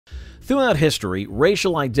Throughout history,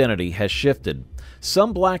 racial identity has shifted.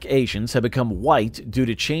 Some black Asians have become white due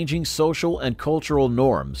to changing social and cultural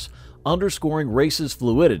norms, underscoring race's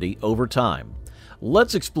fluidity over time.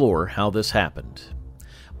 Let's explore how this happened.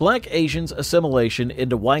 Black Asians' assimilation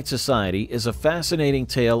into white society is a fascinating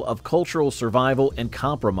tale of cultural survival and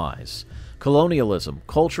compromise. Colonialism,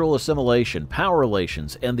 cultural assimilation, power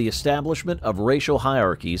relations, and the establishment of racial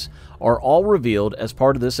hierarchies are all revealed as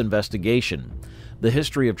part of this investigation. The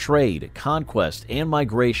history of trade, conquest, and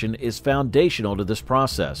migration is foundational to this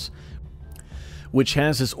process, which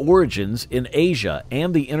has its origins in Asia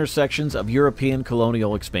and the intersections of European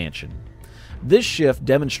colonial expansion. This shift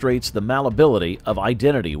demonstrates the malleability of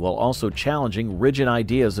identity while also challenging rigid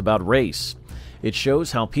ideas about race. It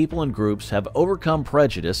shows how people and groups have overcome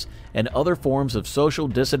prejudice and other forms of social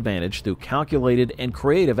disadvantage through calculated and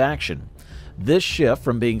creative action. This shift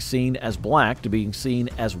from being seen as black to being seen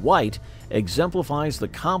as white exemplifies the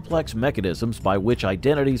complex mechanisms by which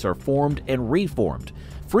identities are formed and reformed,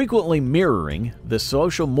 frequently mirroring the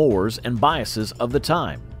social mores and biases of the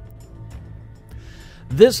time.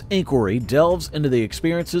 This inquiry delves into the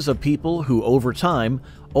experiences of people who, over time,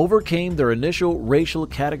 overcame their initial racial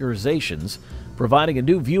categorizations, providing a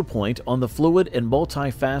new viewpoint on the fluid and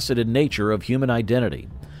multifaceted nature of human identity.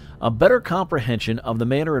 A better comprehension of the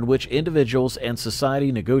manner in which individuals and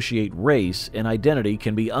society negotiate race and identity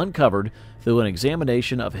can be uncovered through an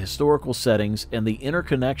examination of historical settings and the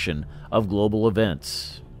interconnection of global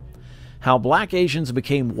events. How Black Asians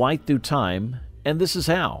became white through time, and this is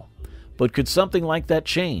how. But could something like that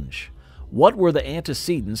change? What were the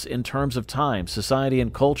antecedents in terms of time, society,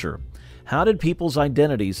 and culture? How did people's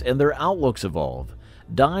identities and their outlooks evolve?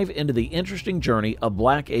 Dive into the interesting journey of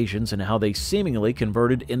Black Asians and how they seemingly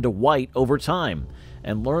converted into white over time,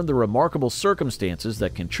 and learn the remarkable circumstances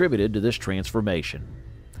that contributed to this transformation.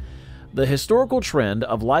 The historical trend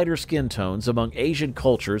of lighter skin tones among Asian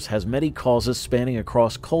cultures has many causes spanning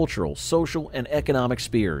across cultural, social, and economic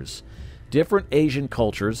spheres. Different Asian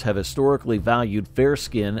cultures have historically valued fair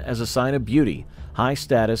skin as a sign of beauty, high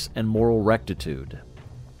status, and moral rectitude.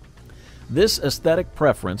 This aesthetic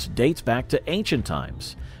preference dates back to ancient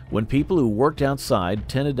times, when people who worked outside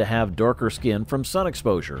tended to have darker skin from sun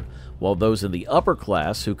exposure, while those in the upper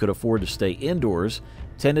class who could afford to stay indoors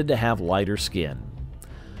tended to have lighter skin.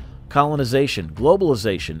 Colonization,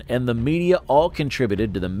 globalization, and the media all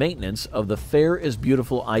contributed to the maintenance of the fair is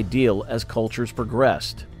beautiful ideal as cultures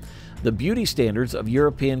progressed. The beauty standards of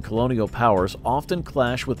European colonial powers often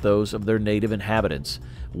clash with those of their native inhabitants,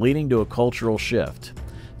 leading to a cultural shift.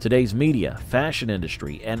 Today's media, fashion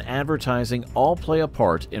industry, and advertising all play a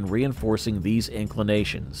part in reinforcing these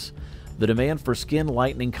inclinations. The demand for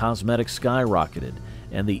skin-lightening cosmetics skyrocketed,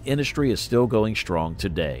 and the industry is still going strong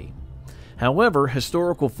today. However,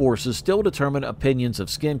 historical forces still determine opinions of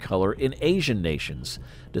skin color in Asian nations,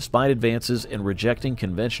 despite advances in rejecting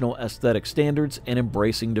conventional aesthetic standards and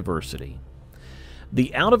embracing diversity.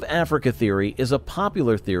 The out-of-Africa theory is a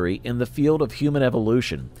popular theory in the field of human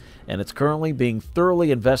evolution, and it's currently being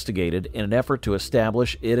thoroughly investigated in an effort to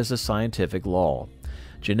establish it as a scientific law.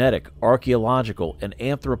 Genetic, archaeological, and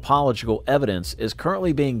anthropological evidence is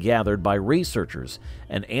currently being gathered by researchers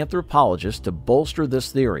and anthropologists to bolster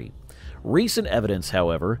this theory. Recent evidence,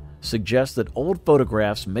 however, suggests that old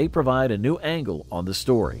photographs may provide a new angle on the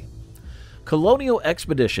story. Colonial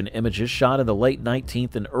expedition images shot in the late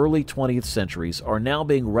 19th and early 20th centuries are now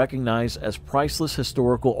being recognized as priceless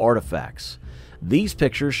historical artifacts. These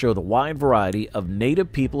pictures show the wide variety of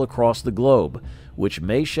native people across the globe, which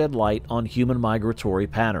may shed light on human migratory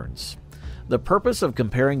patterns. The purpose of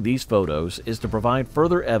comparing these photos is to provide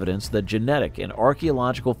further evidence that genetic and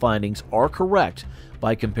archaeological findings are correct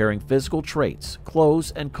by comparing physical traits,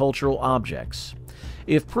 clothes, and cultural objects.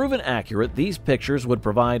 If proven accurate, these pictures would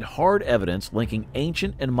provide hard evidence linking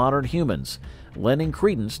ancient and modern humans, lending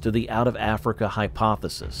credence to the out-of-Africa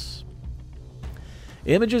hypothesis.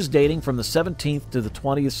 Images dating from the 17th to the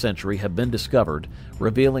 20th century have been discovered,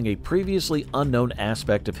 revealing a previously unknown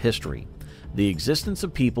aspect of history: the existence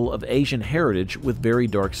of people of Asian heritage with very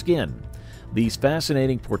dark skin. These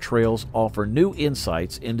fascinating portrayals offer new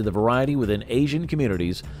insights into the variety within Asian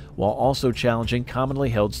communities while also challenging commonly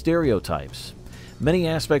held stereotypes. Many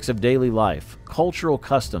aspects of daily life, cultural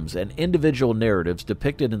customs, and individual narratives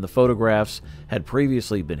depicted in the photographs had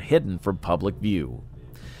previously been hidden from public view.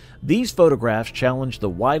 These photographs challenge the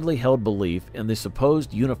widely held belief in the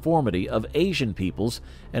supposed uniformity of Asian peoples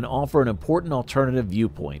and offer an important alternative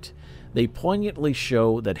viewpoint. They poignantly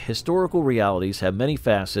show that historical realities have many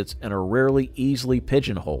facets and are rarely easily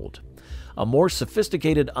pigeonholed. A more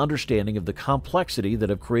sophisticated understanding of the complexity that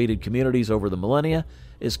have created communities over the millennia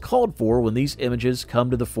is called for when these images come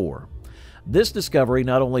to the fore. This discovery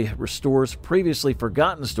not only restores previously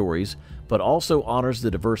forgotten stories, but also honors the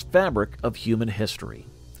diverse fabric of human history.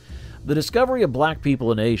 The discovery of black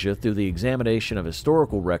people in Asia through the examination of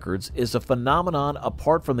historical records is a phenomenon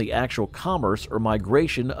apart from the actual commerce or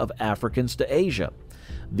migration of Africans to Asia.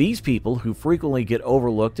 These people, who frequently get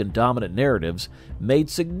overlooked in dominant narratives, made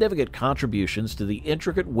significant contributions to the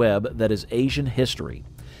intricate web that is Asian history.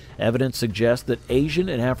 Evidence suggests that Asian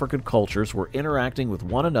and African cultures were interacting with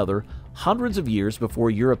one another hundreds of years before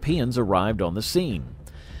Europeans arrived on the scene.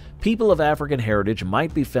 People of African heritage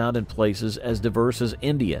might be found in places as diverse as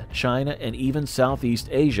India, China, and even Southeast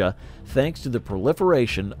Asia, thanks to the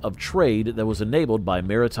proliferation of trade that was enabled by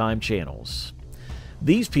maritime channels.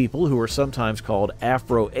 These people, who are sometimes called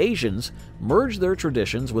Afro-Asians, merged their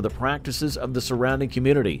traditions with the practices of the surrounding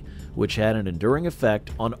community, which had an enduring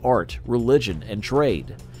effect on art, religion, and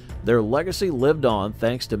trade. Their legacy lived on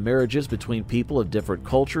thanks to marriages between people of different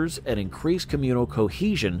cultures and increased communal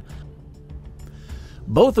cohesion,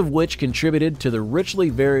 both of which contributed to the richly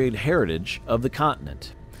varied heritage of the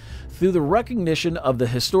continent. Through the recognition of the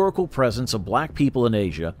historical presence of black people in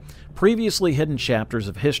Asia, previously hidden chapters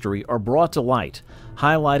of history are brought to light,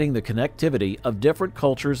 highlighting the connectivity of different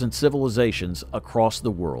cultures and civilizations across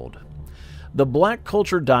the world. The Black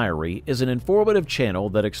Culture Diary is an informative channel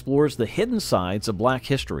that explores the hidden sides of black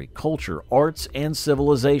history, culture, arts, and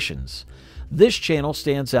civilizations. This channel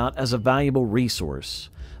stands out as a valuable resource.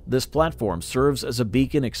 This platform serves as a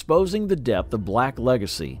beacon exposing the depth of black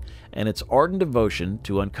legacy and its ardent devotion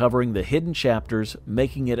to uncovering the hidden chapters,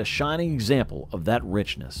 making it a shining example of that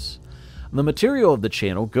richness. The material of the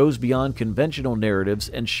channel goes beyond conventional narratives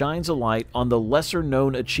and shines a light on the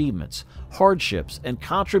lesser-known achievements, hardships, and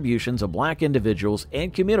contributions of black individuals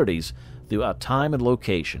and communities throughout time and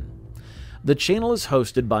location. The channel is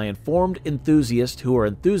hosted by informed enthusiasts who are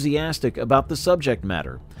enthusiastic about the subject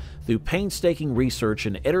matter. Through painstaking research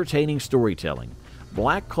and entertaining storytelling,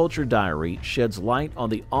 Black Culture Diary sheds light on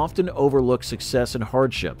the often overlooked success and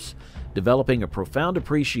hardships, developing a profound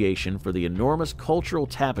appreciation for the enormous cultural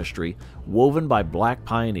tapestry woven by black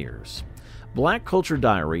pioneers. Black Culture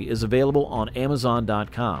Diary is available on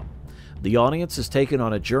Amazon.com. The audience is taken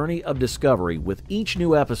on a journey of discovery with each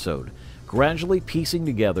new episode, gradually piecing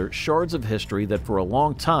together shards of history that for a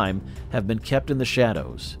long time have been kept in the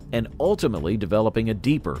shadows, and ultimately developing a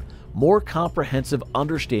deeper, more comprehensive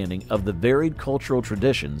understanding of the varied cultural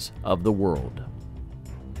traditions of the world.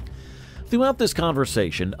 Throughout this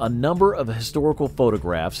conversation, a number of historical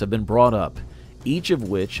photographs have been brought up, each of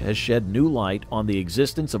which has shed new light on the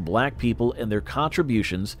existence of black people and their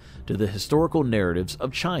contributions to the historical narratives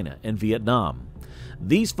of China and Vietnam.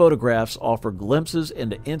 These photographs offer glimpses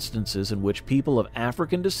into instances in which people of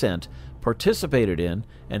African descent participated in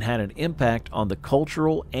and had an impact on the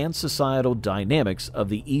cultural and societal dynamics of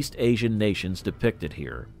the East Asian nations depicted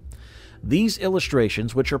here. These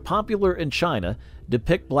illustrations, which are popular in China,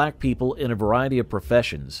 depict black people in a variety of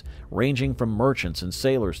professions, ranging from merchants and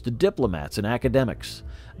sailors to diplomats and academics.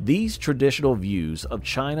 These traditional views of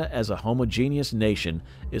China as a homogeneous nation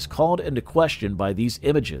is called into question by these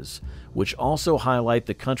images, which also highlight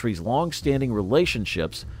the country's long-standing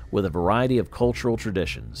relationships with a variety of cultural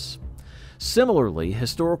traditions. Similarly,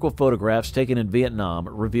 historical photographs taken in Vietnam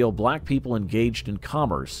reveal black people engaged in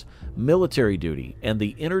commerce, military duty, and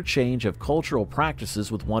the interchange of cultural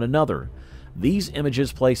practices with one another. These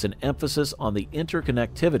images place an emphasis on the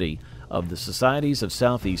interconnectivity of the societies of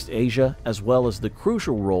Southeast Asia, as well as the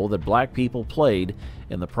crucial role that black people played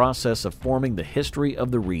in the process of forming the history of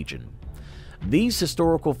the region. These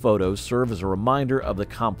historical photos serve as a reminder of the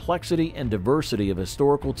complexity and diversity of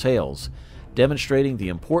historical tales, demonstrating the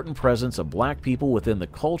important presence of black people within the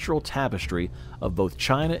cultural tapestry of both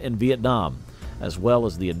China and Vietnam, as well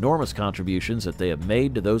as the enormous contributions that they have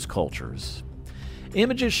made to those cultures.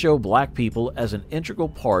 Images show black people as an integral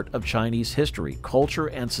part of Chinese history, culture,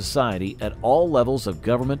 and society at all levels of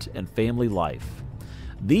government and family life.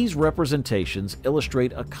 These representations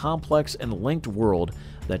illustrate a complex and linked world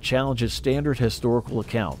that challenges standard historical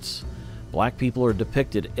accounts. Black people are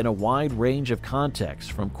depicted in a wide range of contexts,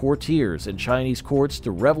 from courtiers in Chinese courts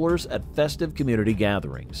to revelers at festive community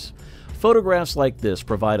gatherings. Photographs like this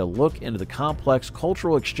provide a look into the complex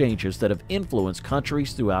cultural exchanges that have influenced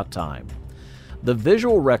countries throughout time. The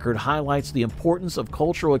visual record highlights the importance of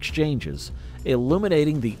cultural exchanges,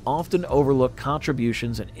 illuminating the often overlooked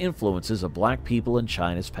contributions and influences of black people in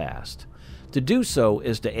China's past. To do so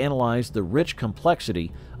is to analyze the rich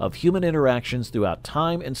complexity of human interactions throughout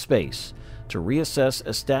time and space, to reassess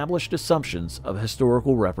established assumptions of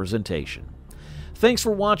historical representation. Thanks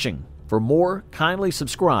for watching. For more, kindly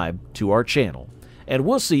subscribe to our channel, and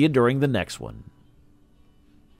we'll see you during the next one.